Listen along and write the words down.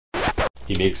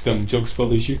He makes dumb jokes while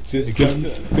he shoots his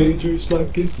guns. Major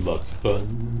Slack is lots of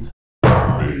fun.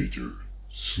 Major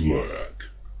Slack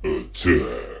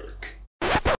attack.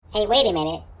 Hey, wait a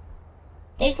minute.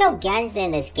 There's no guns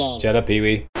in this game. Shut up,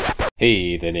 Pee-wee.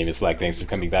 Hey, the name is Slack. Thanks for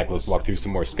coming back. Let's walk through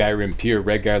some more Skyrim Pure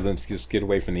Redguard. Let's just get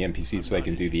away from the NPC so I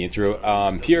can do the intro.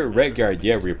 Pure Redguard,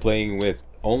 yeah, we're playing with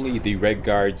only the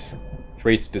Redguard's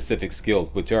race-specific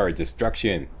skills, which are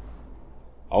Destruction,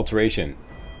 Alteration,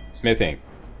 Smithing,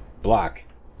 Block,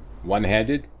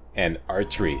 One-Handed, and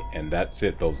Archery. And that's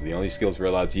it. Those are the only skills we're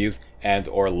allowed to use and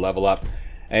or level up.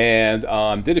 And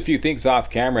did a few things off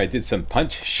camera. I did some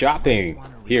punch shopping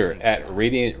here at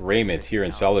Radiant Raiment here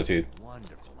in Solitude.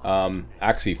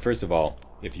 Actually, first of all,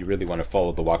 if you really want to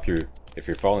follow the walkthrough, if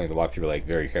you're following the walkthrough like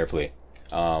very carefully,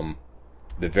 the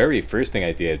very first thing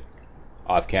I did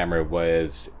off camera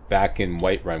was back in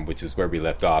Whiterun, which is where we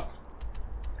left off.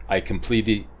 I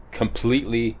completely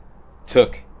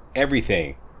took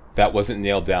everything that wasn't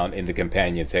nailed down in the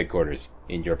companion's headquarters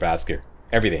in your basket.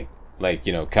 Everything. Like,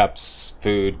 you know, cups,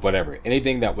 food, whatever.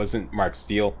 Anything that wasn't marked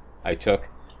steel, I took,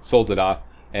 sold it off.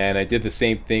 And I did the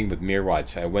same thing with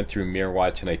Mirrorwatch. I went through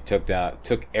Mirrorwatch and I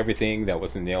took everything that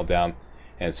wasn't nailed down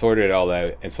and sorted it all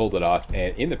out and sold it off.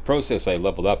 And in the process, I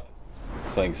leveled up,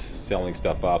 selling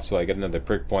stuff off. So I got another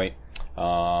perk point.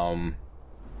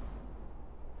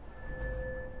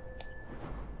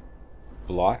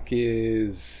 Block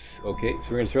is okay.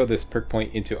 So we're gonna throw this perk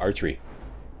point into Archery.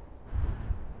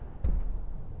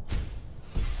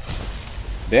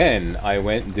 Then I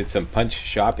went and did some punch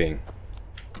shopping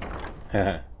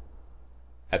at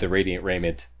the Radiant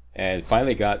Raiment, and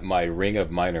finally got my Ring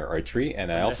of Minor Archery, and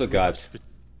I also got,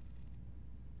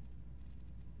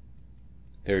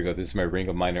 there we go, this is my Ring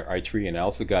of Minor Archery, and I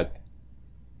also got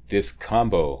this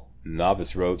combo,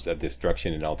 Novice Robes of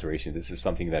Destruction and Alteration. This is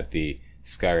something that the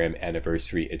Skyrim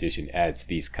Anniversary Edition adds,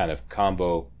 these kind of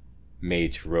combo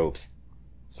mage robes.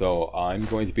 So I'm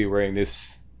going to be wearing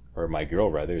this, or my girl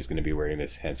rather, is going to be wearing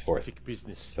this henceforth.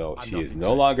 So she is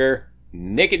no longer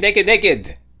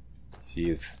naked! She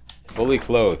is fully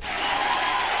clothed.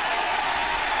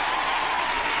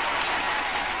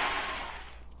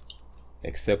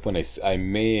 Except when I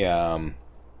may, and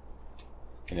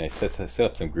I set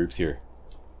up some groups here.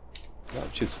 Oh,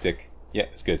 it should stick. Yeah,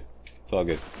 it's good. It's all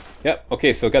good. Yep,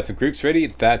 okay, so got some groups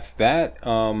ready. That's that.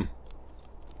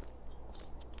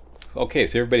 Okay,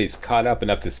 so everybody's caught up and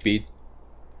up to speed.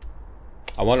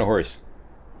 I want a horse.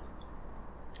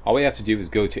 All we have to do is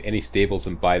go to any stables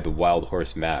and buy the Wild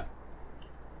Horse map.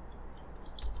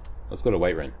 Let's go to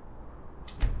Whiterun.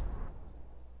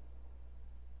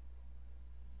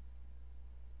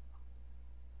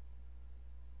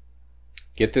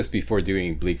 Get this before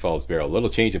doing Bleak Falls Barrow. Little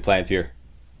change of plans here.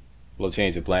 Little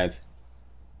change of plans.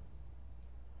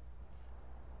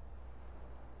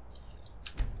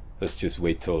 Let's just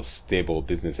wait till stable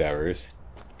business hours.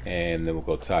 And then we'll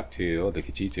go talk to the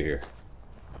Khajiits here.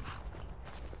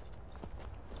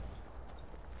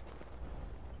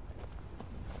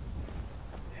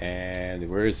 And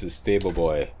where is the stable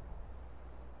boy?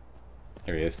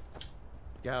 There he is.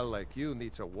 Gal like you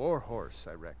needs a war horse,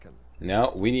 I reckon.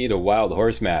 No, we need a wild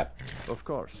horse map. Of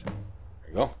course. There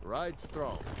you go. Ride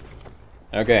strong.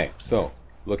 Okay, so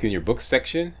look in your books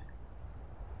section.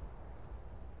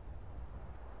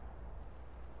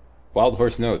 Wild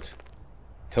horse notes.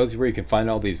 Tells you where you can find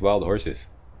all these wild horses.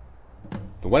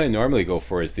 The one I normally go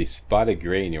for is the spotted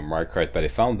gray in your mark card, but I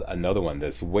found another one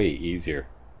that's way easier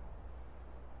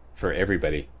for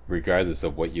everybody, regardless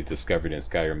of what you've discovered in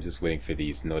Skyrim. I'm just waiting for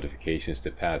these notifications to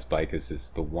pass by because it's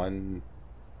the one.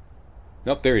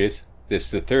 Nope, there it is. This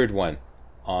is the third one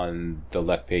on the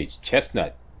left page.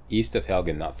 Chestnut, east of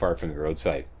Helgen, not far from the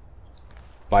roadside.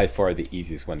 By far the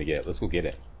easiest one to get. Let's go get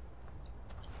it.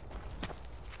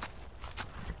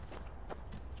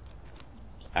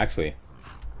 Actually,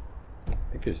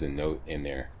 I think there's a note in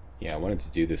there. Yeah, I wanted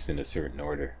to do this in a certain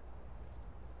order.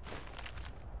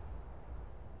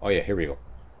 Oh yeah, here we go.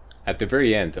 At the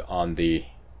very end on the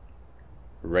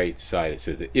right side it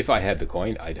says, if I had the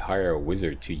coin, I'd hire a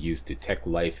wizard to use Detect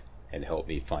Life and help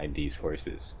me find these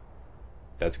horses.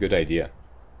 That's a good idea.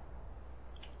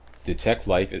 Detect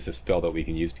Life is a spell that we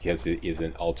can use because it is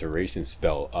an alteration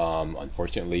spell.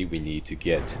 Unfortunately, we need to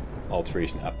get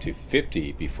alteration up to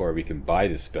 50 before we can buy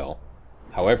the spell.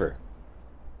 However,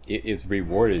 it is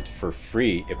rewarded for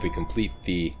free if we complete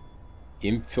the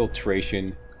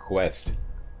infiltration quest.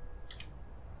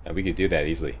 And we can do that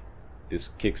easily. This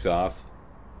kicks off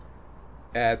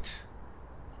at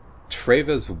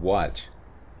Treva's Watch.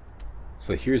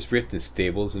 So here's Rift and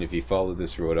Stables, and if you follow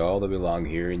this road all the way along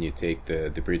here and you take the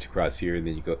bridge across here and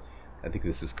then you go, I think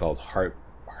this is called Heart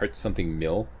something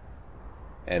Mill.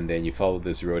 and then you follow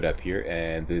this road up here,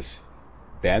 and this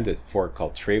bandit fort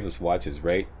called Travis Watch is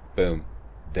right, boom,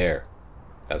 there.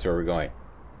 That's where we're going.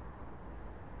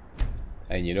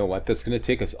 And you know what? That's going to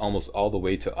take us almost all the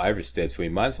way to Iverstead, so we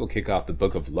might as well kick off the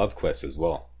Book of Love quest as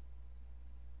well.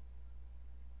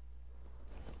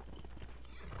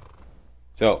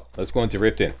 So, let's go into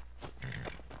Riften.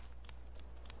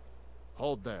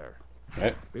 Hold there.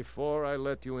 Right. Before I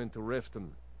let you into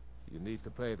Riften, you need to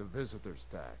pay the visitor's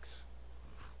tax.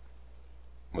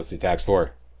 What's the tax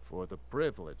for? For the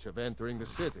privilege of entering the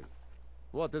city.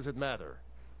 What does it matter?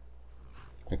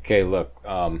 Okay, look,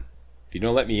 if you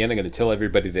don't let me in, I'm going to tell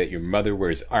everybody that your mother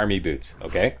wears army boots,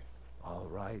 okay? All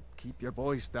right, keep your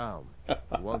voice down.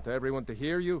 You want everyone to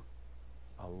hear you?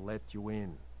 I'll let you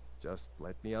in. Just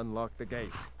let me unlock the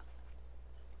gate.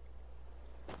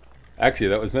 Actually,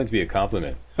 that was meant to be a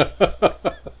compliment.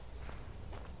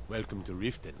 Welcome to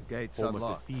Riften, The gate's home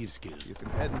unlocked. of the Thieves Guild. You can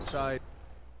head inside.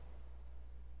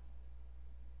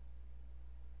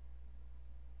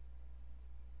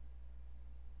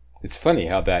 It's funny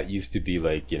how that used to be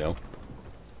like, you know.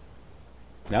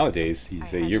 Nowadays, you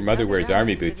say, your mother wears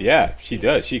army boots. Yeah, she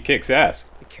does. She kicks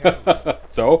ass.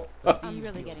 So? I'm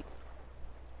really getting...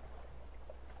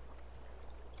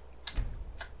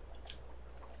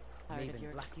 tired of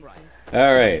your excuses.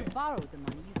 Alright. You borrowed the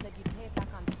money. You said you'd pay it back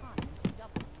on time. You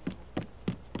doubled.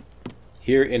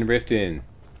 Here in Riften.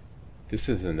 This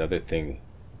is another thing.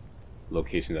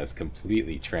 Location that's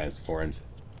completely transformed.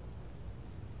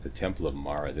 The Temple of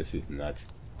Mara. This is nuts.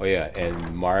 Oh yeah,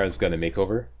 and Mara's got a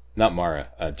makeover. Not Mara.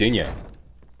 Dinya.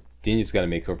 Dinya's got a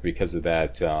makeover because of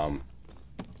that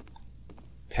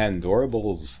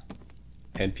Pandorables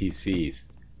NPCs.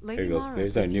 Lady There goes. Mara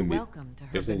There's our bids new you meet. welcome to her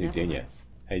There's our new Dinya. benevolence.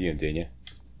 How you doing, Dinya?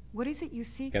 What is it you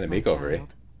seek, Got a my makeover, eh?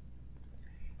 child?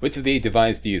 Which of the 8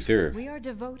 divines do you serve? We are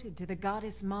devoted to the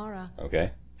goddess Mara. Okay.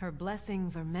 Her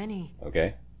blessings are many.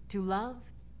 Okay. To love,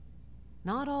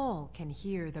 not all can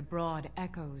hear the broad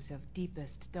echoes of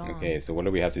deepest dawn. Okay, so what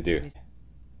do we have to do?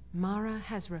 Mara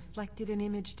has reflected an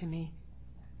image to me.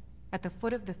 At the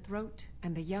foot of the throat,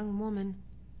 and the young woman,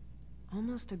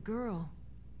 almost a girl.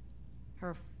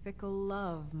 Her fickle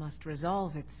love must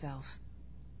resolve itself.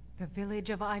 The village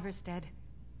of Iverstead.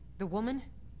 The woman,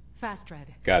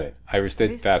 Fastred. Got it. Iverstead,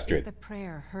 This is Fastred. the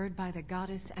prayer heard by the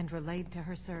goddess and relayed to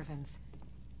her servants.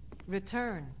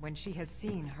 Return when she has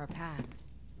seen her path.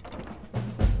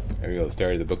 There we go.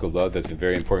 Start of the Book of Love. That's a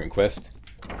very important quest.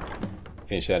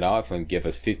 Finish that off and give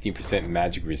us 15%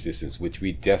 magic resistance, which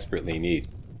we desperately need.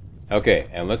 Okay,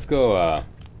 and let's go,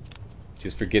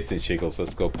 just for gits and shiggles,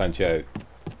 let's go punch out.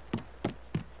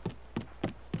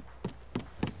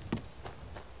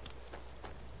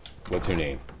 What's her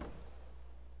name?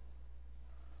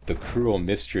 The cruel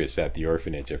mistress at the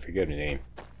orphanage. I forget her name.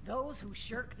 Those who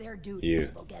shirk their duties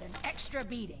You. will get an extra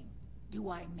beating. Do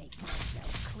I make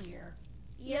myself clear?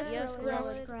 Yes,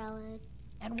 Grelid.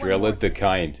 And one more Grelid the thing.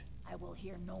 Kind. I will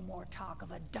hear no more talk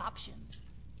of adoptions.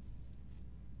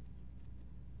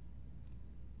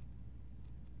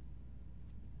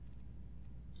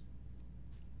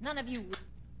 None of you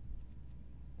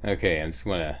Okay, I just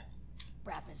wanna...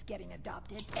 Braff is getting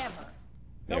adopted ever.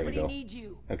 There we Nobody go. needs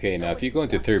you. Okay, now if Nobody you go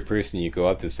into wants third you. person, you go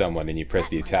up to someone and you press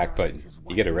the That, my attack button. darlings, is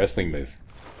You get a why wrestling you're move.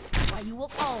 Why you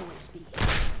will always be.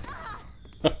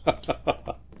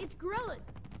 It's Grelid.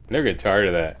 Never get tired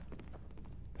of that.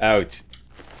 Ouch.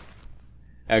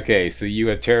 Okay, so you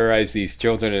have terrorized these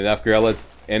children enough, Grelid.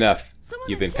 Enough.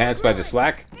 You've been pantsed by the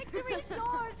slack. Victory is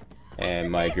yours. And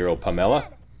my girl Pamela.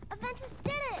 Aventus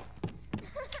did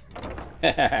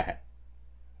it.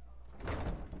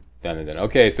 Done and done.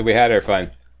 Okay, so we had our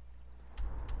fun.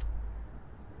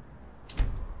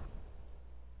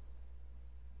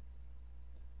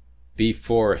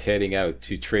 Before heading out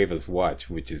to Treva's Watch,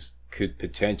 which could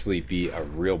potentially be a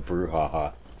real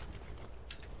brouhaha.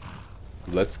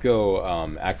 Let's go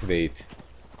activate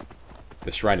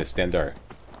the Shrine of Stendar.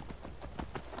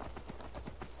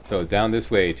 So down this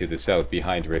way to the south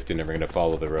behind Riften, and we're going to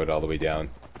follow the road all the way down.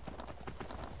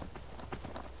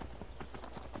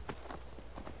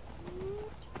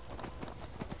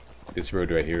 This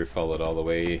road right here followed all the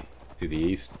way to the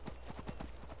east.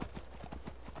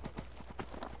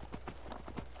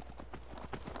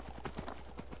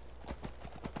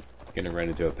 Gonna run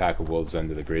into a pack of wolves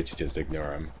under the bridge, just ignore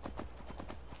them.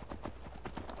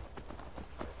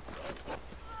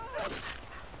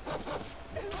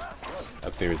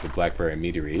 Up there is the Blackberry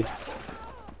Meteorite.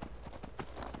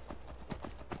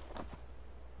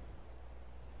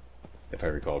 If I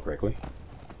recall correctly.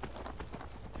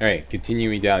 Alright,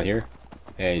 continuing down here.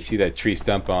 And you see that tree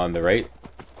stump on the right?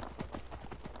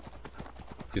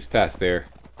 Just past there.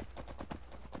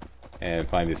 and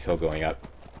find this hill going up.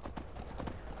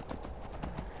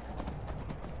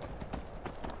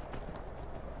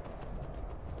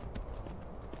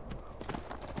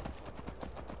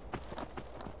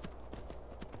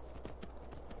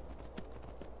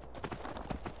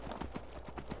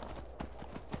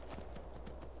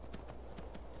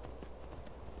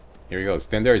 Here we go,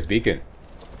 Stendar's Beacon.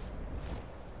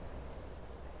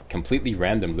 Completely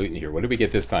random loot in here. What did we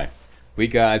get this time? We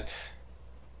got...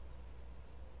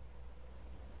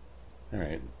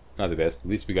 Alright, not the best. At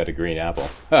least we got a green apple.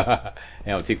 And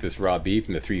I'll take this raw beef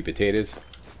and the 3 potatoes.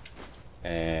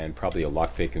 And probably a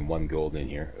lockpick and 1 gold in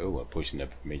here. Oh, I'm pushing up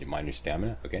major minor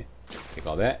stamina. Okay, take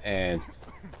all that. And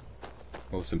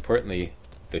most importantly,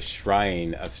 the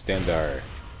Shrine of Stendar.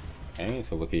 Okay,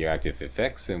 so look at your active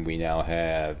effects, and we now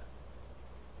have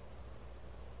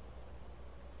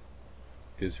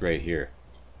this right here,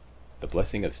 the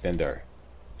Blessing of Stendar,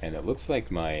 and it looks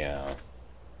like my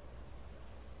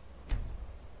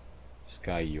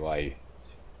SkyUI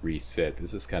reset.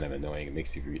 This is kind of annoying. It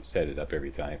makes you reset it up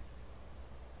every time.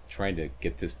 Trying to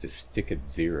get this to stick at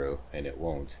 0, and it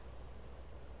won't.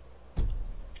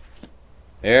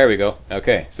 There we go.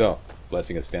 Okay, so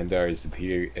Blessing of Stendar is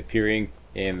appearing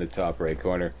in the top right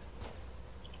corner.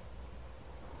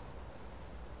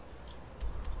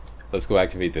 Let's go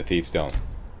activate the Thief Stone.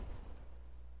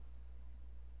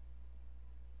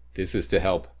 This is to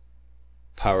help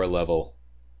power level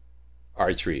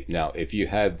archery. Now, if you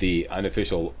have the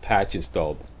unofficial patch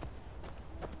installed,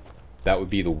 that would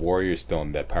be the Warrior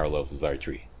Stone that power levels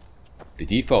archery. The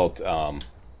default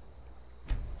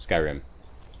Skyrim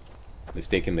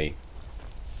mistakenly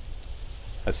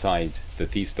assigned the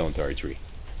Thief Stone to archery,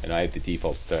 and I have the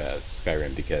default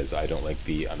Skyrim because I don't like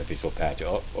the unofficial patch.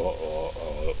 Oh,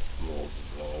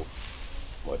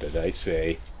 what did I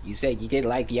say? You said you didn't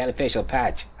like the unofficial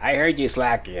patch. I heard you,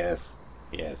 Slack. Yes.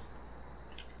 Yes.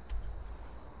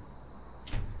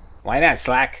 Why not,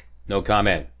 Slack? No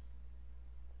comment.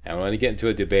 I don't want to get into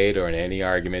a debate or in any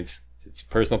arguments. It's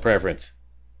personal preference.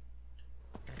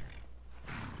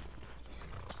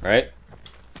 Right?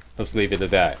 Let's leave it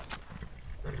at that.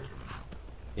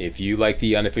 If you like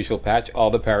the unofficial patch,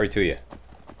 all the power to you.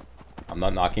 I'm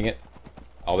not knocking it.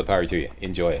 All the power to you.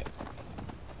 Enjoy it.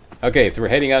 Okay, so we're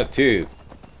heading out to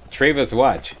Travis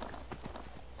Watch.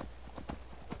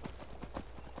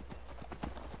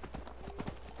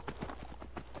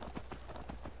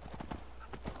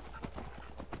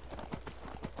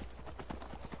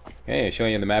 Okay,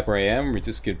 showing you on the map where I am. We're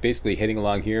just basically heading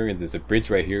along here, and there's a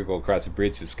bridge right here. Go across the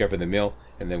bridge, discover the mill,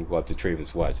 and then we'll go up to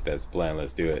Travis Watch. That's the plan.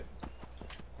 Let's do it.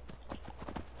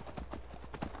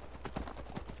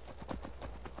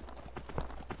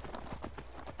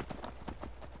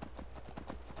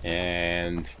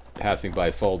 And passing by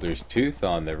Folder's Tooth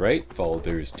on the right.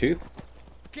 Folder's Tooth.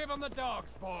 Give them the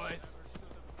dogs, boys.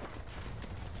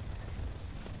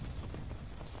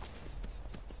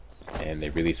 And they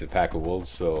release a pack of wolves,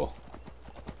 so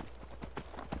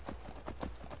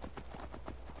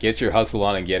get your hustle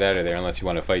on and get out of there unless you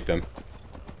want to fight them.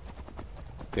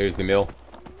 There's the mill.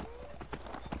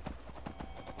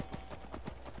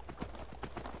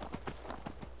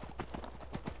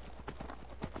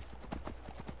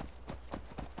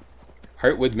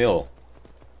 Heartwood Mill.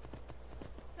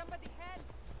 Somebody help!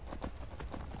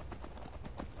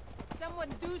 Someone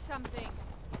do something!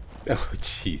 Oh,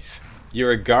 jeez.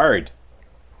 You're a guard.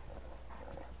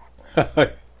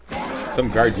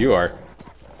 Some guard you are.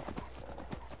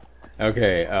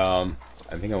 Okay, I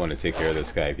think I want to take care of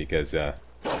this guy because, come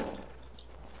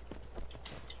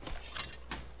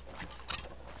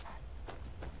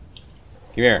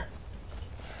here.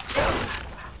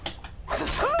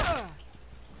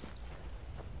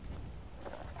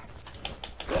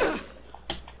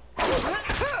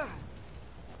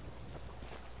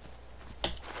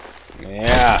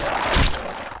 Yeah.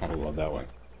 I love that one.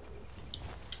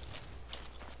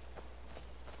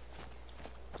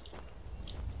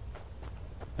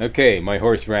 Okay, my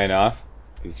horse ran off.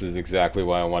 This is exactly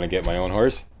why I want to get my own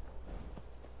horse.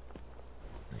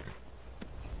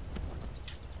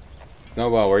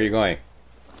 Snowball, where are you going?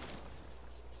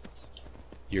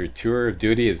 Your tour of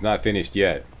duty is not finished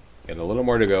yet. Got a little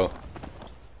more to go.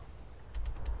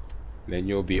 Then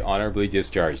you'll be honorably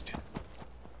discharged.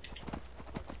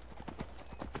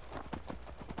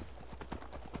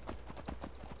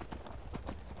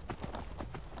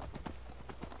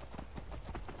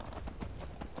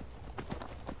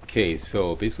 Okay,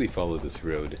 so basically follow this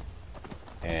road,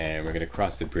 and we're gonna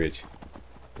cross the bridge.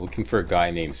 Looking for a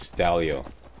guy named Stalio.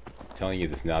 I'm telling you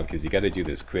this now because you got to do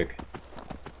this quick.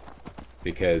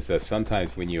 because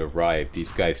sometimes when you arrive,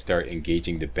 these guys start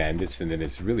engaging the bandits, and then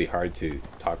it's really hard to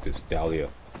talk to Stalio.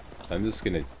 So I'm just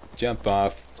gonna jump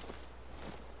off,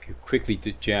 quickly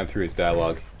to jam through his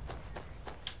dialogue.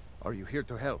 Are you here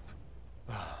to help?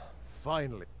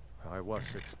 Finally. I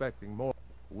was expecting more.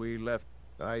 We left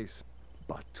nice,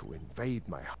 but to invade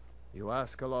my house. You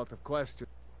ask a lot of questions.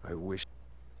 I wish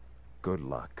good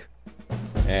luck.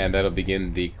 And that'll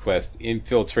begin the quest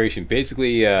Infiltration.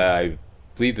 Basically, I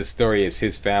believe the story is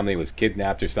his family was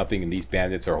kidnapped or something, and these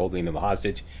bandits are holding them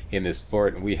hostage in this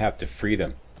fort, and we have to free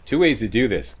them. Two ways to do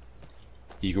this.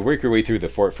 You can work your way through the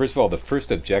fort. First of all, the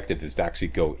first objective is to actually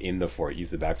go in the fort.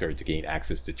 Use the back door to gain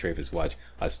access to Travis Watch.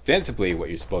 Ostensibly, what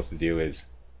you're supposed to do is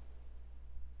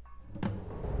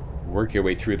work your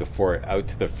way through the fort out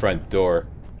to the front door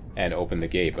and open the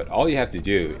gate. But all you have to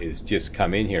do is just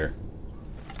come in here,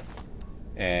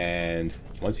 and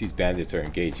once these bandits are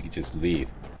engaged, you can just leave.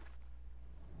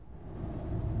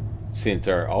 Since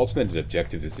our ultimate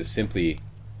objective is to simply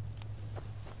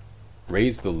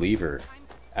raise the lever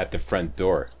at the front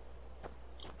door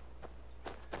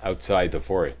outside the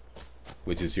fort,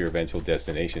 which is your eventual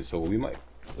destination. So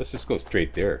let's just go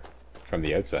straight there from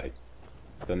the outside.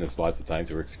 Done this lots of times,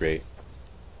 it works great.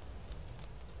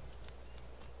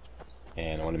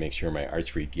 And I want to make sure my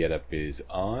archery getup is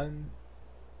on.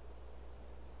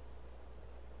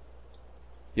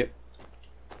 Yep.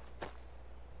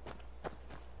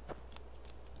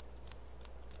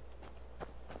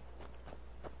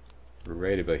 We're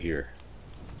right about here.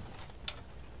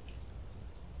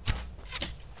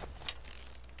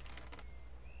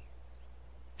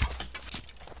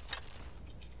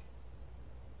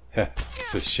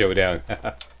 It's a showdown.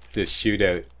 This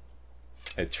shootout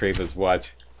at Travis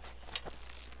Watch.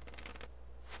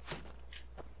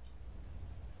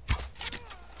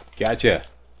 Gotcha.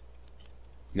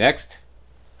 Next,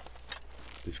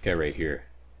 this guy right here.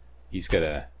 He's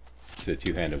a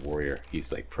two-handed warrior.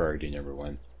 He's like priority number 1.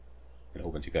 And a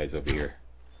whole bunch of guys over here.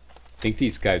 I think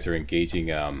these guys are engaging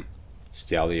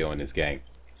Stalio and his gang.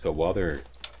 So while they're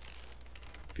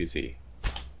busy,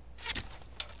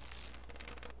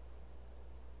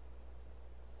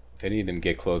 if any of them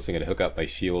get close, I'm going to hook up my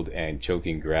shield and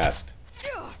choking grasp.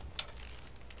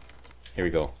 Here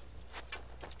we go.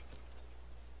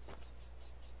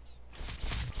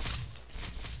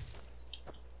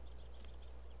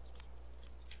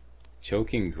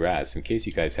 Choking grasp, in case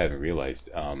you guys haven't realized,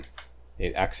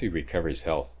 it actually recovers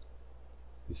health.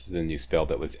 This is a new spell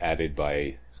that was added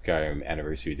by Skyrim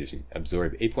Anniversary Edition.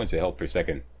 Absorb 8 points of health per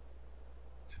second.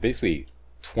 So basically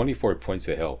 24 points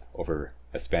of health over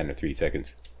a span of 3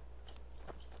 seconds.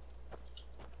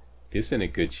 This isn't a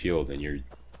good shield, and you're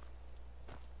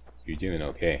doing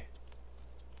okay.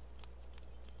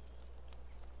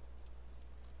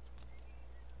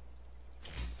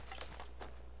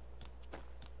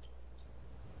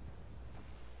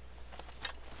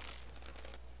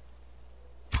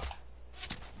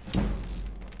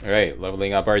 Alright,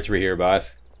 leveling up archery here,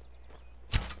 boss.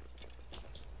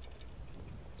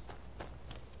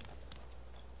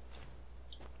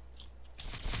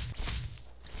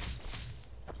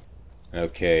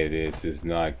 Okay, this is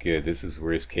not good. This is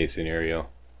worst case scenario.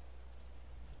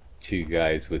 2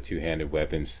 guys with two-handed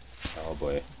weapons. Oh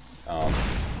boy.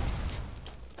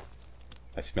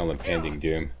 I smell impending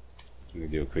doom. I'm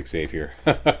gonna do a quick save here.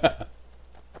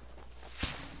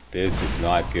 This is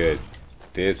not good.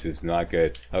 This is not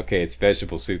good. Okay, it's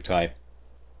vegetable soup time.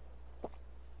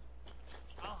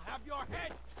 I'll have your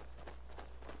head.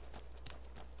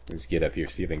 Let's get up here,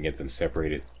 see if I can get them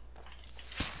separated.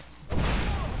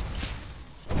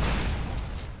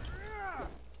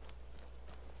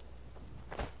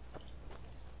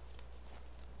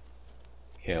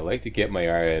 Okay, I like to get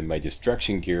my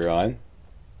destruction gear on.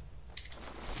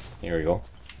 Here we go.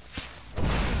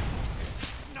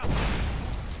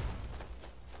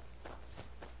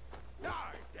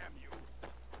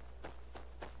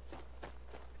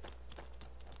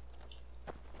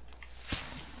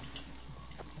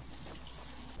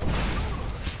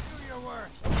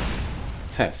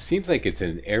 Seems like it's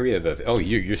an area of... Oh,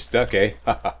 you're stuck, eh?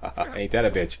 Ain't that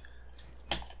a bitch?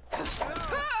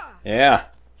 Yeah,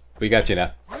 we got you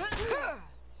now.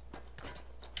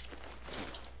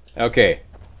 Okay,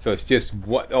 so it's just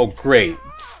what? Oh, great!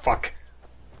 Fuck.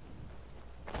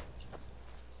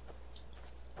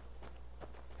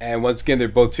 And once again, they're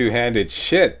both two-handed.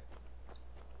 Shit.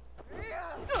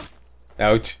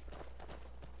 Ouch.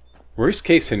 Worst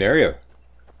case scenario.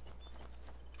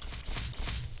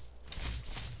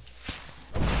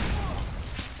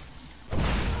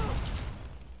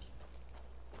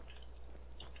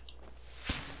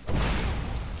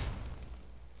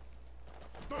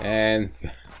 And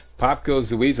pop goes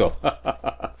the weasel.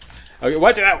 Okay,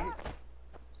 watch out!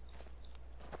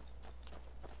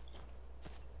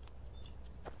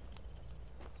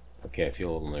 Okay, I feel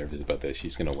a little nervous about this.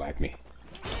 She's gonna whack me.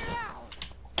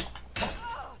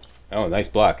 Oh, nice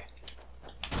block.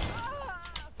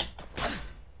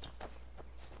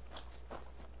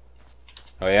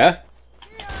 Oh yeah?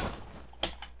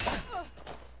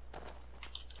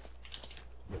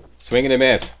 Swing and a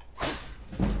miss.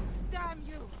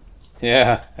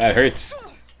 Yeah, that hurts.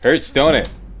 Hurts, don't it?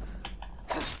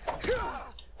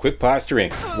 Quit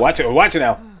posturing. Watch it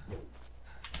now.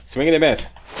 Swing and a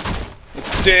miss.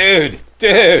 Dude!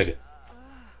 Dude!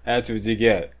 That's what you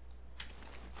get.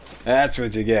 That's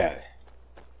what you get.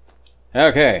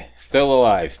 Okay, still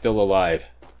alive, still alive.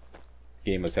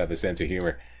 Game must have a sense of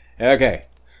humor. Okay.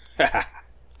 Let's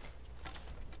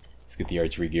get the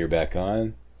archery gear back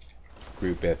on.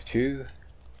 Group F2.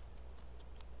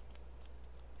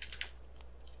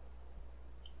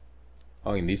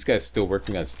 Oh, and these guys still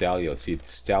working on Stalio. See,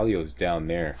 Stalio's down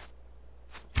there.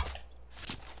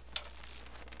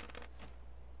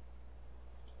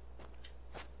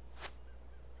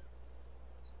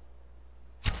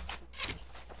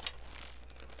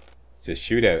 It's a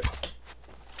shootout.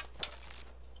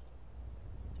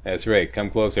 That's right,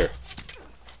 come closer.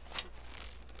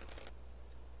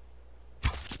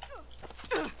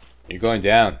 You're going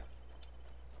down.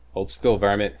 Hold still,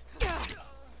 varmint.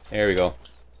 There we go.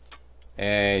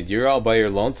 And you're all by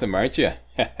your lonesome, aren't you?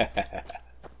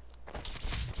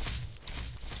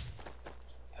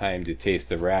 Time to taste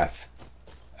the wrath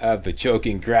of the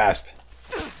choking grasp.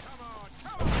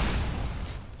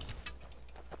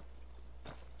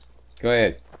 Go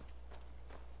ahead.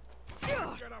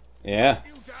 Yeah?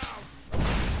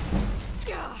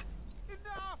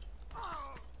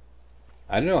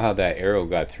 I don't know how that arrow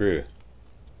got through.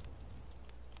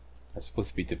 That's supposed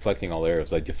to be deflecting all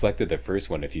arrows. I deflected the first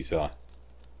one, if you saw.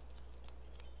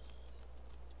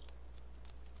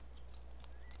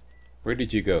 Where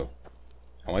did you go?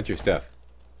 I want your stuff.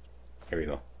 Here we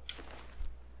go.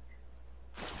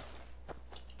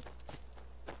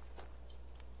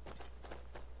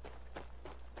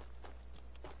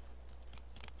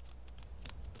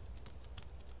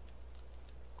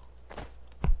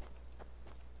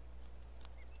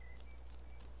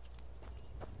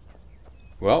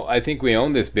 Well, I think we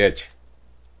own this bitch.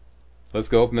 Let's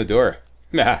go open the door.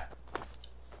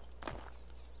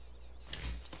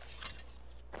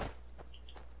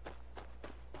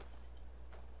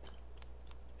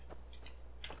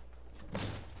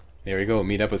 There we go.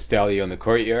 Meet up with Stalio in the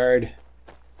courtyard.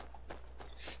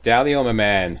 Stalio, my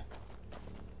man.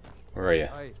 Where are you?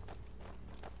 Hi.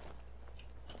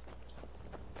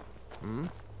 Hmm?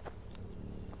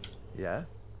 Yeah?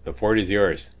 The fort is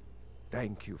yours.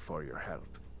 Thank you for your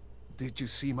help. Did you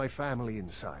see my family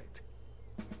inside?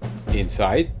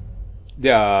 Inside?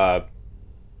 No,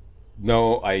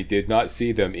 I did not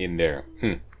see them in there.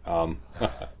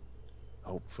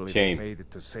 Hopefully Shame. they made it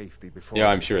to safety before... Yeah,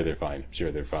 I'm sure they're fine. I'm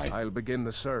sure they're fine. I'll begin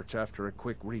the search after a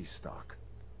quick restock.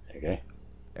 Okay.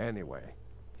 Anyway,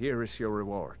 here is your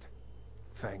reward.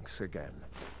 Thanks again.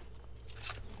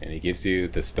 And he gives you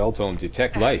the spell tome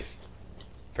Detect Life.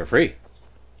 For free.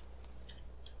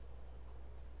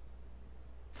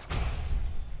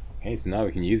 Okay, so now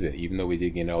we can use it, even though we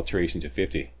did get Alteration to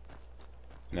 50.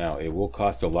 Now, it will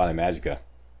cost a lot of magicka.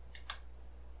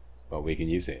 But we can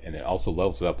use it, and it also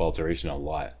levels up Alteration a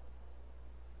lot.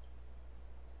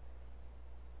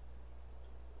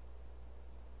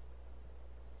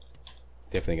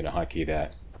 Definitely gonna hotkey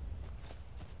that.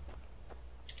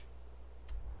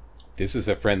 This is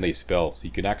a friendly spell, so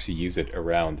you can actually use it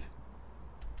around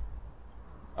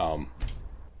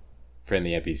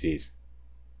friendly NPCs.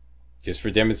 Just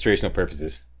for demonstrational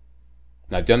purposes.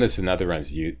 And I've done this in other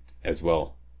runs as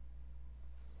well.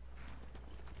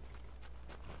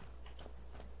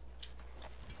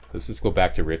 Let's just go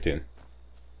back to Riften.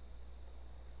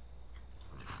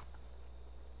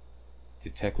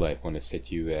 Detect Life, I want to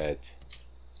set you at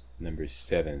number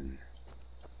 7.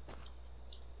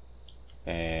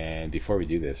 And before we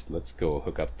do this, let's go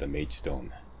hook up the Mage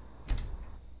Stone.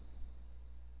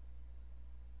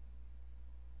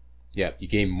 Yeah, you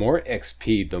gain more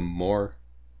XP the more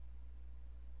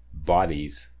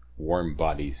bodies, warm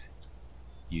bodies,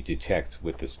 you detect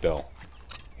with the spell.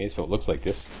 Okay, so it looks like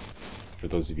this. For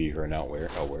those of you who are not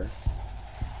aware,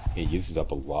 it uses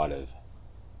up a lot of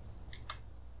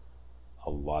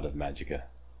magicka.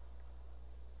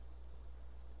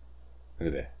 Look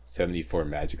at that, 74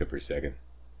 magicka per second.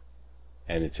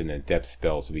 And it's an adept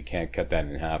spell, so we can't cut that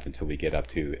in half until we get up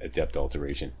to adept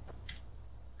alteration.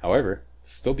 However,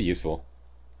 still be useful.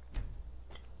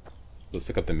 Let's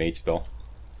look up the mate spell.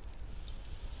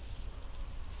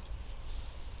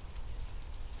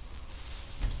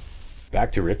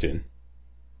 Back to Ripton.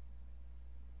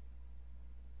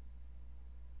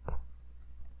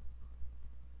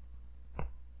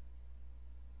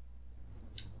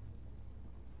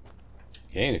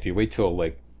 Okay, and if you wait till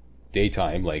like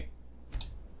daytime, like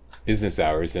business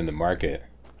hours in the market.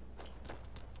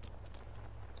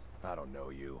 I don't know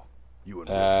you. You and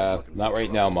Ripton looking not for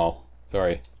right now, trouble. Mal.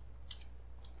 Sorry.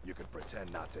 You can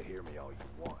pretend not to hear me all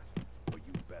you want, but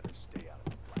you better stay out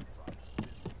of the Black Friars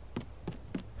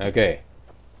business. Okay.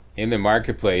 In the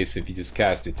marketplace, if you just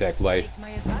cast Detect Life, Take my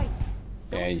advice.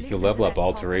 and you Don't can listen level to up that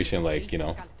Alteration common like, you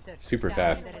know, sculptor super down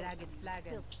fast. the ragged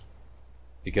flagon.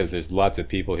 Because there's lots of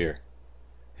people here.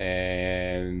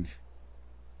 And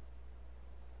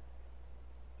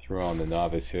throw on the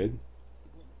Novice Hood.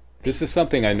 This is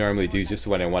something I normally do just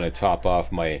when I want to top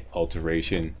off my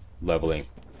Alteration leveling.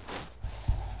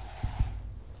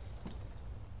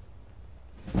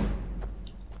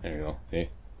 There you go. See?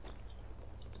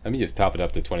 Let me just top it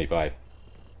up to 25.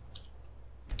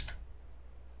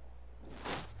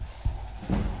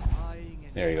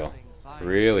 There you go.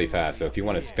 Really fast. So if you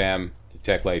want to spam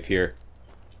Detect Life here,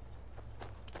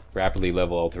 rapidly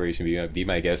level Alteration, be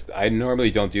my guest. I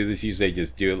normally don't do this. Usually I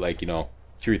just do it like, you know,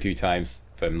 2 or 3 times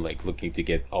if I'm like looking to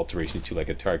get Alteration to like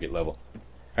a target level.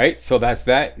 Alright, so that's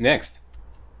that. Next.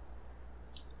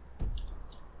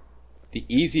 The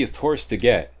easiest horse to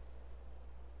get.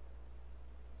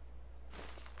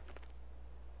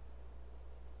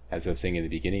 As I was saying in the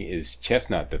beginning, is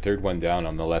Chestnut, the third one down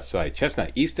on the left side.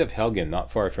 Chestnut, east of Helgen, not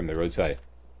far from the roadside.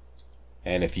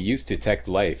 And if you use Detect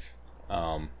Life,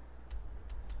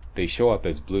 they show up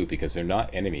as blue because they're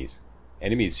not enemies.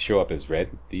 Enemies show up as red.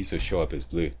 These will show up as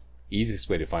blue. Easiest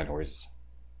way to find horses.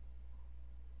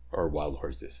 Or wild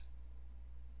horses.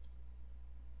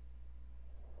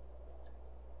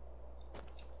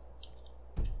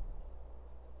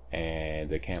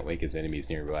 And I can't wake his enemies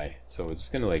nearby. So it's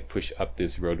just gonna like push up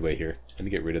this roadway here. Let me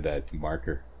get rid of that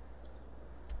marker.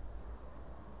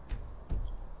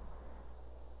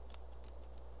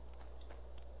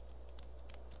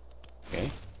 Okay.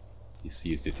 You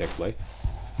see his Detect Life.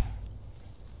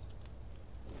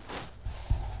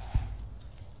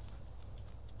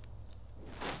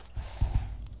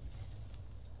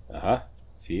 Uh-huh.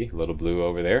 See, a little blue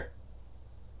over there.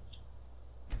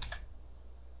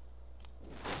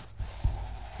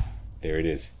 There it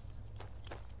is.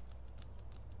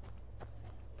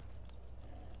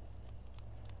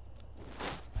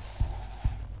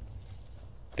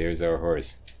 There's our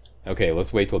horse. Okay,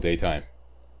 let's wait till daytime.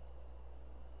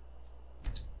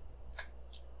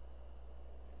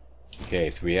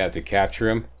 Okay, so we have to capture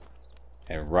him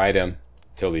and ride him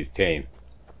till he's tame.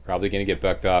 Probably gonna get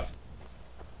bucked off.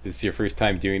 This is your first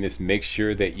time doing this. Make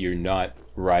sure that you're not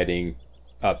riding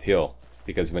uphill,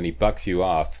 because when he bucks you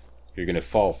off, you're gonna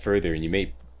fall further, and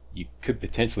you could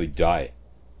potentially die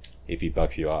if he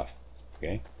bucks you off.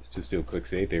 Okay, let's just do a quick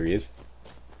save. There he is.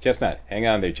 Chestnut, hang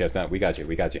on there, Chestnut. We got you.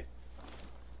 We got you.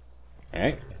 All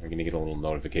right, we're gonna get a little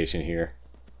notification here.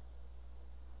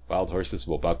 Wild horses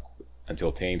will buck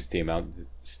until tamed.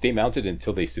 Stay mounted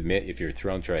until they submit. If you're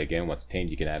thrown, try again. Once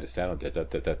tamed, you can add a saddle. Da, da,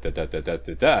 da, da, da, da, da,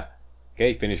 da, da.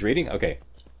 Okay, finish reading. Okay.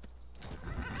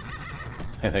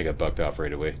 I think I bucked off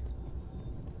right away.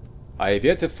 I have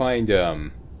yet to find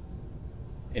an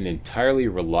entirely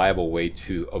reliable way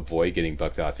to avoid getting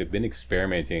bucked off. I've been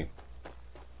experimenting.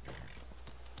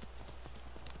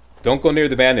 Don't go near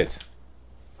the bandits.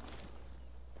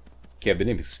 Okay, I've been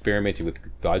experimenting with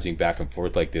dodging back and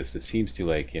forth like this. It seems to,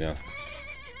 like, you know...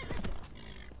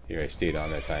 Here, I stayed on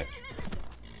that time.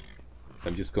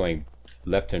 I'm just going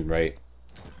left and right.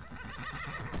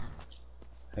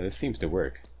 Now, this seems to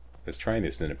work. I was trying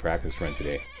this in a practice run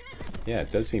today. Yeah,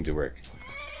 it does seem to work.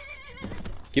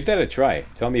 Give that a try.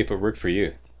 Tell me if it worked for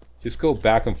you. Just go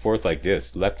back and forth like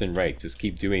this, left and right. Just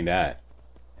keep doing that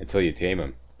until you tame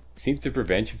him. Seems to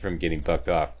prevent you from getting bucked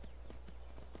off.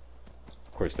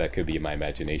 Of course, that could be my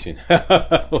imagination.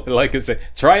 Like I said,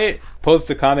 try it. Post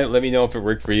a comment. Let me know if it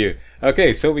worked for you.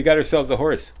 Okay, so we got ourselves a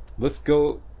horse. Let's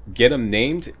go get him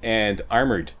named and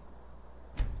armored.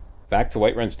 Back to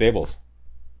Whiterun Stables.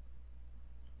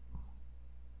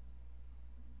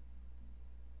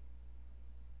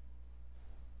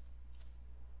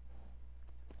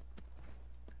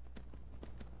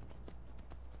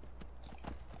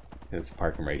 Let's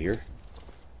park him right here.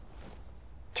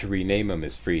 To rename him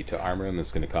is free. To armor him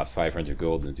is going to cost 500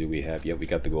 gold. And do we have... Yep, we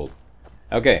got the gold.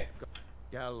 Okay.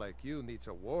 Gal like you needs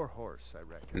a war horse, I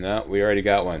reckon. No, we already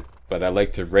got one. But I'd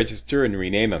like to register and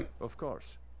rename him. Of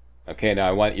course. Okay, now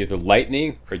I want either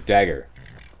lightning or dagger.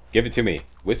 Give it to me.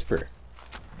 Whisper.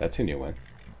 That's a new one.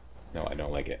 No, I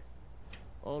don't like it.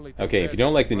 Okay, if you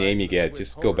don't like the name you get,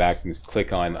 just go back and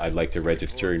click on I'd like to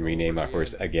register and rename my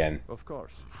horse again. Of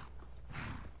course.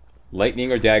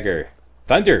 Lightning or dagger?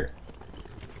 Thunder!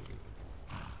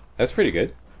 That's pretty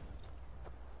good.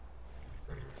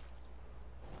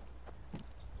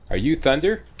 Are you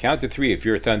Thunder? Count to 3 if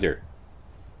you're Thunder.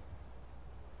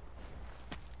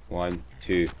 1,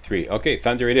 2, 3. Okay,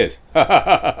 Thunder it is.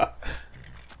 Now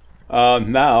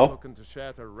Looking to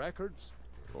shatter records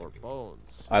or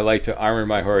bones? I like to armor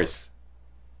my horse.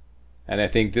 And I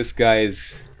think this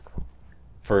guy's,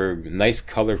 for nice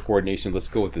color coordination, let's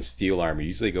go with the steel armor.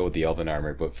 Usually go with the elven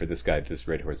armor, but for this guy, this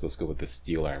red horse, let's go with the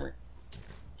steel armor.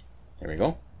 There we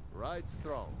go. Right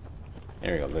strong.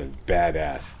 There we go.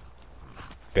 Badass.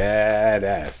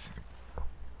 Badass.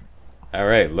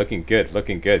 Alright, looking good,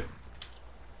 looking good.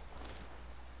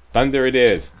 Thunder it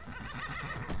is.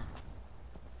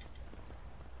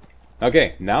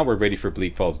 Okay, now we're ready for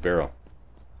Bleak Falls Barrow.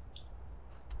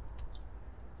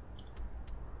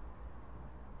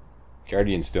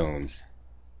 Guardian Stones.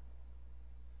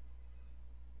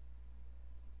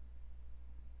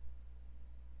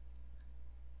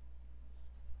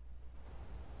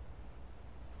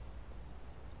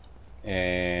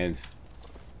 And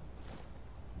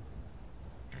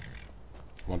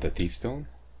want the Thief Stone.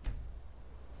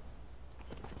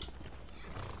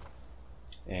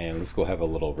 And let's go have a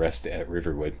little rest at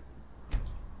Riverwood.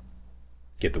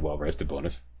 Get the well rested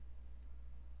bonus.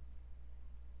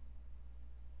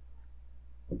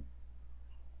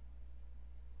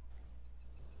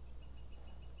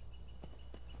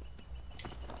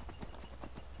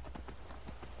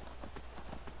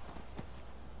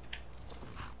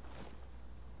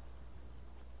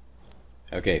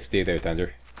 Okay, stay there,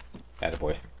 Thunder.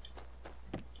 Attaboy.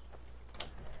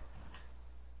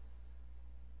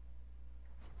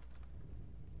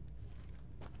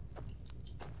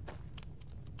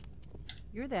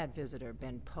 You're that visitor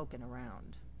been poking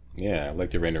around. Yeah, I'd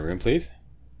like to rent a room, please.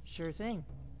 Sure thing.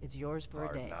 It's yours for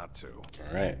a day. Not to.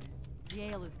 Alright. The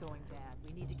ale is going bad.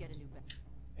 We need to get a new bed.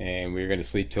 And we're going to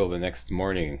sleep till the next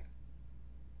morning.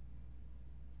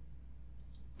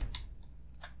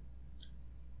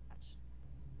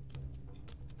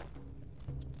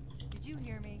 Did you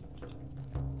hear me?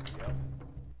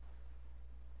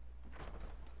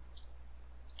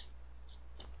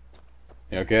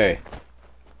 Okay.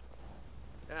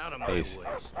 Out of my Hey, way.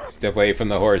 step away from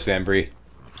the horse, Embry.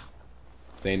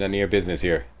 This ain't none of your business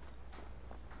here.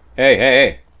 Hey, hey,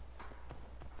 hey!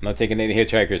 I'm not taking any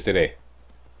hitchhikers today.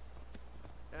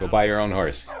 Go buy your own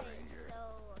horse.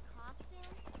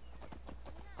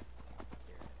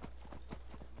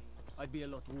 I'd be a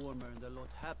lot warmer and a lot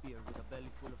happier with a belly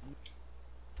full of meat.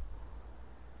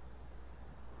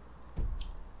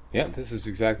 Yeah, this is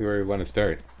exactly where we want to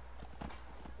start.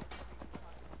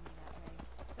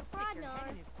 God, no.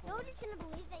 Nobody's gonna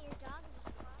believe that your dog is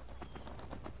a frog.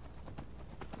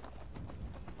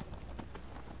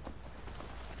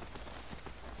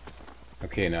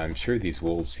 Okay, now I'm sure these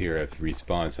wolves here have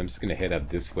respawned, so I'm just gonna head up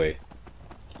this way.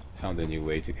 Found a new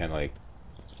way to kind of like...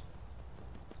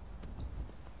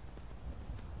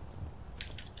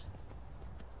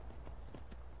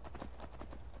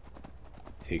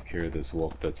 take care of this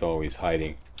wolf that's always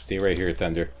hiding. Stay right here,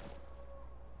 Thunder.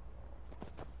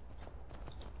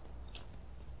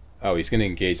 Oh, he's gonna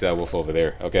engage that wolf over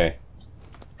there. Okay.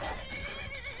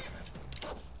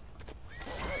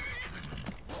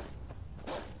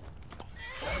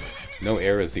 No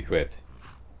arrows equipped.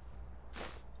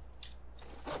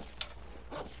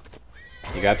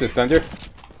 You got this, Thunder?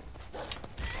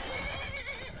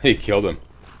 He killed him.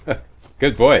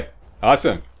 Good boy.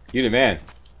 Awesome. You the man.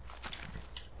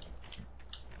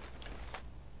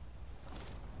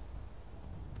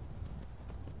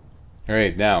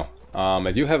 Alright, now,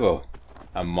 I do have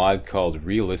a mod called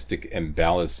Realistic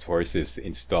Imbalanced Horses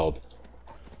installed.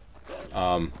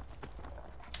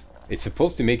 It's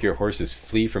supposed to make your horses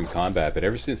flee from combat, but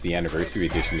ever since the Anniversary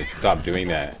Edition, it stopped doing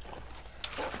that.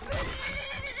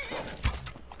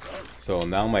 So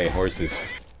now my horse is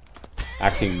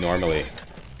acting normally.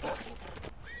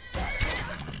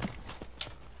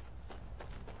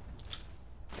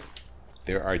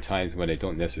 There are times when I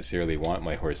don't necessarily want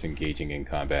my horse engaging in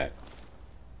combat.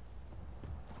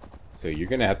 So you're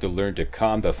gonna have to learn to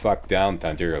calm the fuck down,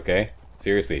 Thunder, okay?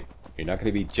 Seriously. You're not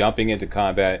gonna be jumping into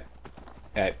combat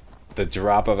at the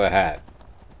drop of a hat.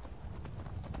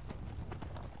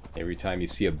 Every time you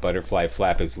see a butterfly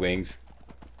flap his wings.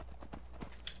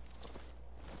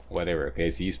 Whatever,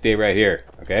 okay? So you stay right here,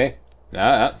 okay?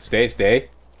 No, stay.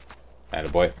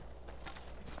 Attaboy.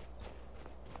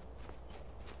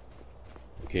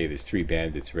 Okay, there's 3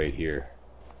 bandits right here.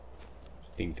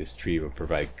 I think this tree will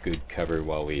provide good cover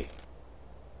while we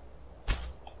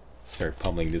start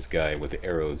pummeling this guy with the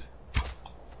arrows.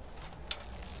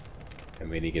 And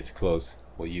when he gets close,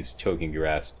 we'll use choking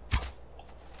grasp.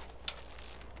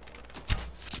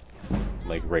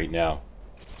 Like right now.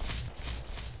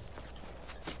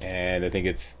 And I think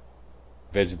it's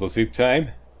vegetable soup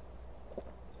time.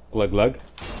 Glug glug.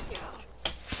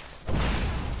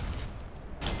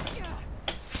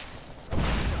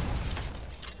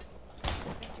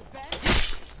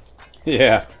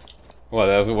 Yeah.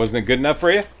 Well, that wasn't good enough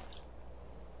for you?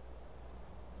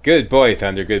 Good boy,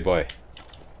 Thunder, good boy.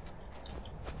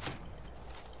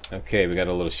 Okay, we got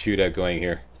a little shootout going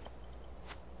here.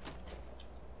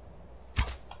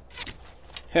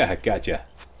 Yeah, gotcha.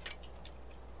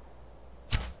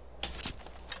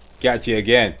 Gotcha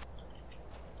again.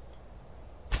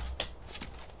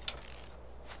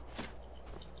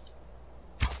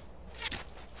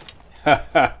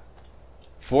 Haha.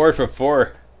 4 for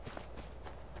 4.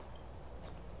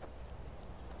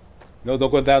 No,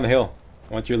 don't go down the hill.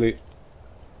 I want your loot.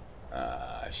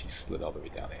 She slid all the way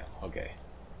down the hill. Okay.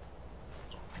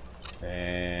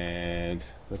 And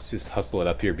let's just hustle it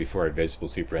up here before our vegetable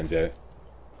soup runs out.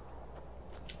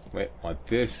 Wait, want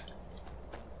this?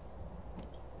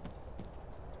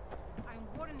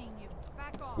 I'm warning you.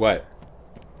 Back off. What?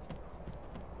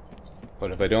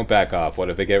 What if I don't back off?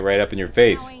 What if they get right up in your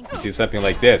face? Do something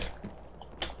like this.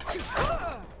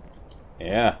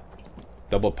 Yeah.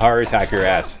 Double power attack your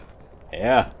ass.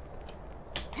 Yeah.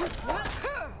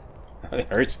 It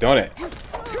hurts, don't it?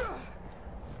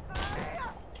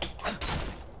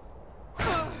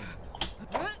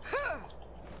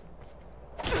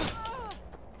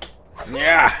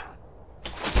 Yeah.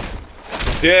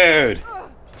 Dude.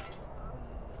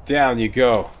 Down you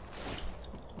go.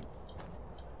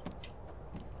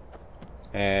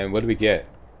 And what do we get?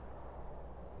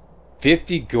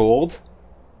 50 gold?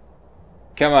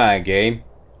 Come on, game.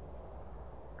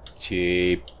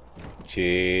 Cheap.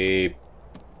 Cheap.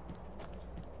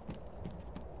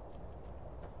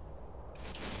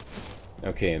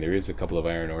 Okay, and there is a couple of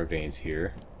iron ore veins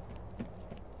here.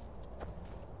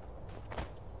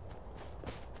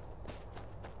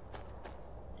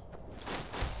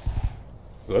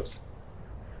 Whoops.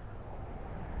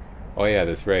 Oh yeah,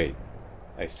 that's right.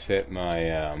 I set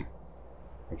my,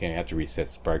 okay, I have to reset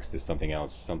sparks to something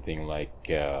else. Something like,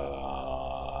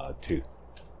 2.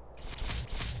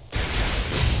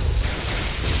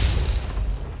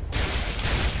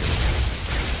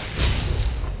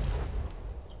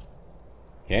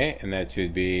 Okay, and that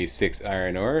should be 6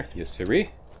 iron ore. Yes, sirree.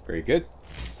 Very good.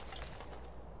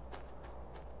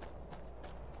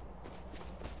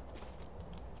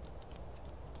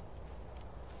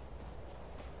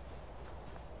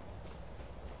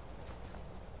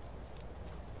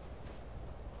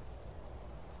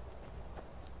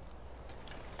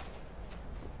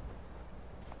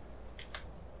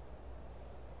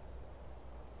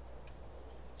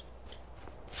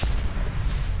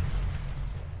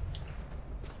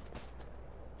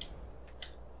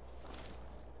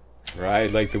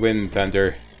 Ride like the wind,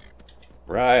 Thunder.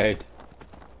 Ride.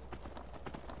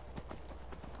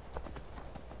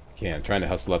 Okay, I'm trying to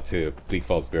hustle up to Bleak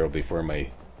Falls Barrel before my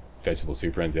vegetable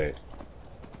soup runs out.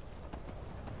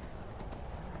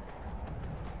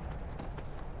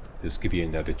 This could be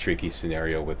another tricky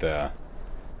scenario with a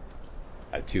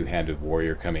two-handed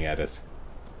warrior coming at us.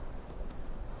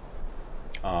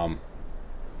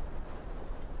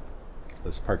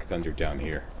 Let's park Thunder down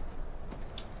here.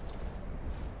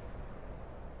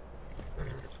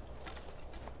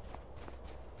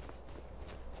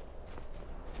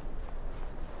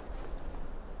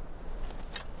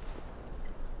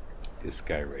 This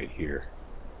guy right here.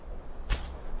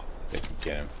 See if I can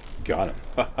get him. Got him.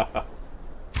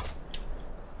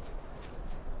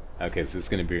 Okay, so this is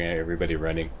going to bring everybody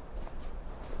running.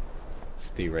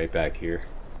 Stay right back here.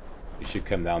 You should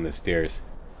come down the stairs.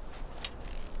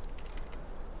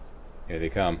 Here they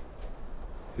come.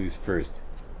 Who's first?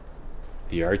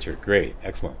 The archer. Great.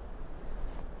 Excellent.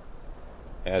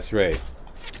 That's right.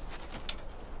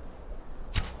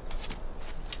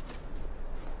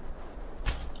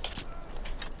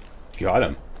 Got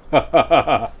him.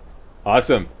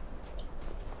 Awesome.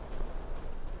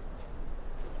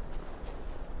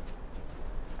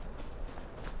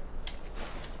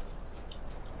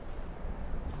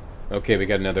 Okay, we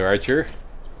got another archer.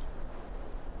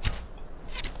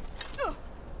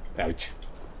 Ouch.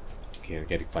 Okay, we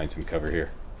gotta find some cover here.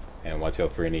 And watch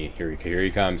out for any... Here he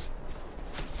comes.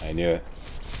 I knew it.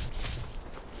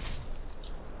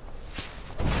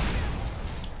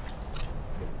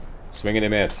 Swing and a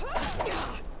miss.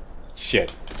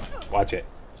 shit. Watch it.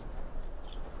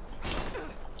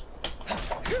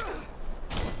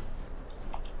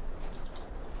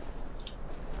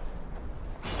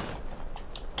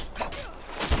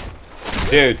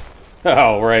 Dude.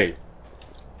 Oh, right.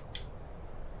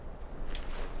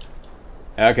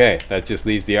 Okay, that just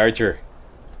leaves the archer.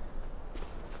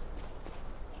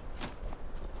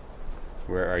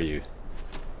 Where are you?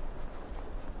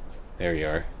 There you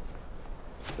are.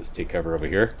 Let's take cover over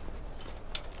here.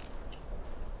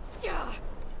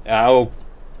 Ow!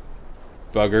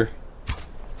 Bugger.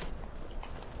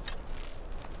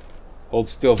 Hold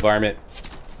still, varmint.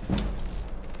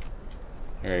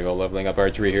 There you go, leveling up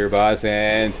archery here, boss,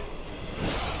 and...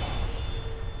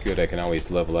 Good, I can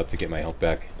always level up to get my health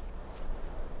back.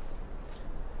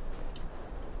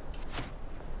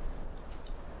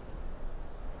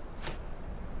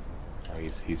 Oh,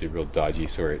 he's a real dodgy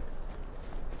sort.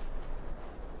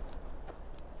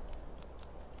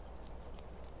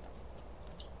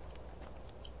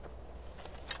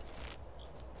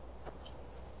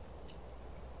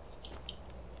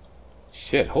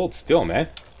 Shit, hold still, man.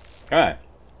 Come on.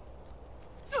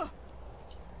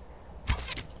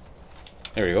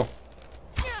 There we go.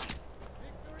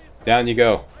 Down you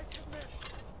go.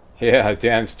 Yeah,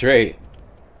 damn straight.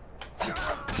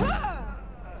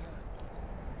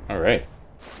 Alright.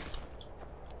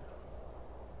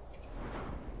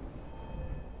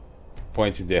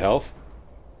 Points into health.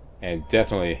 And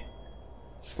definitely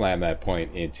slam that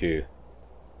point into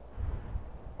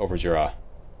Overdraw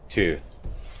 2.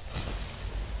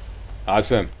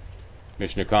 Awesome.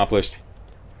 Mission accomplished.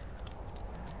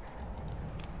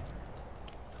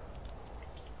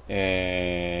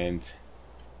 And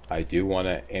I do want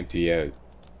to empty out.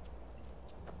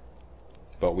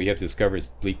 But we have discovered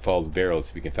Bleak Falls barrels,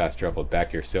 so we can fast travel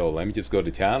back here. So let me just go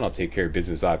to town. I'll take care of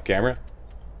business off camera.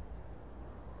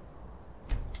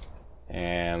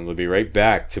 And we'll be right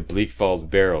back to Bleak Falls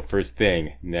barrel. First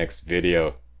thing, next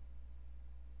video.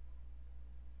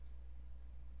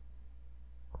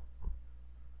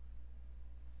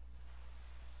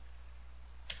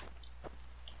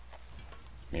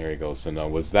 There we go. So now,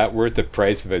 was that worth the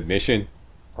price of admission?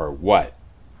 Or what?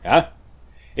 Huh?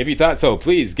 If you thought so,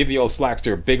 please give the old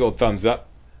Slackster a big old thumbs up,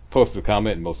 post a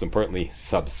comment, and most importantly,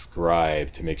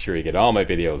 subscribe to make sure you get all my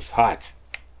videos hot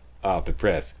off the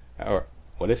press. Or,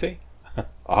 what did I say?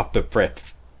 Off the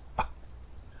press.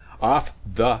 Off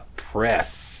the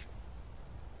press.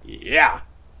 Yeah!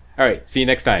 Alright, see you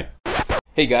next time.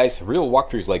 Hey guys, real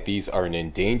walkthroughs like these are an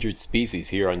endangered species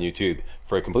here on YouTube.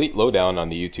 For a complete lowdown on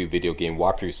the YouTube video game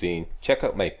walkthrough scene, check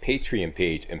out my Patreon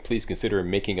page and please consider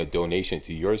making a donation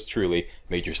to yours truly,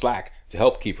 Major Slack, to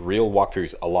help keep real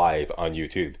walkthroughs alive on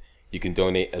YouTube. You can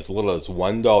donate as little as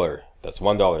 $1. That's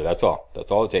 $1, that's all.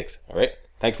 That's all it takes, alright?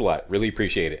 Thanks a lot, really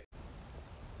appreciate it.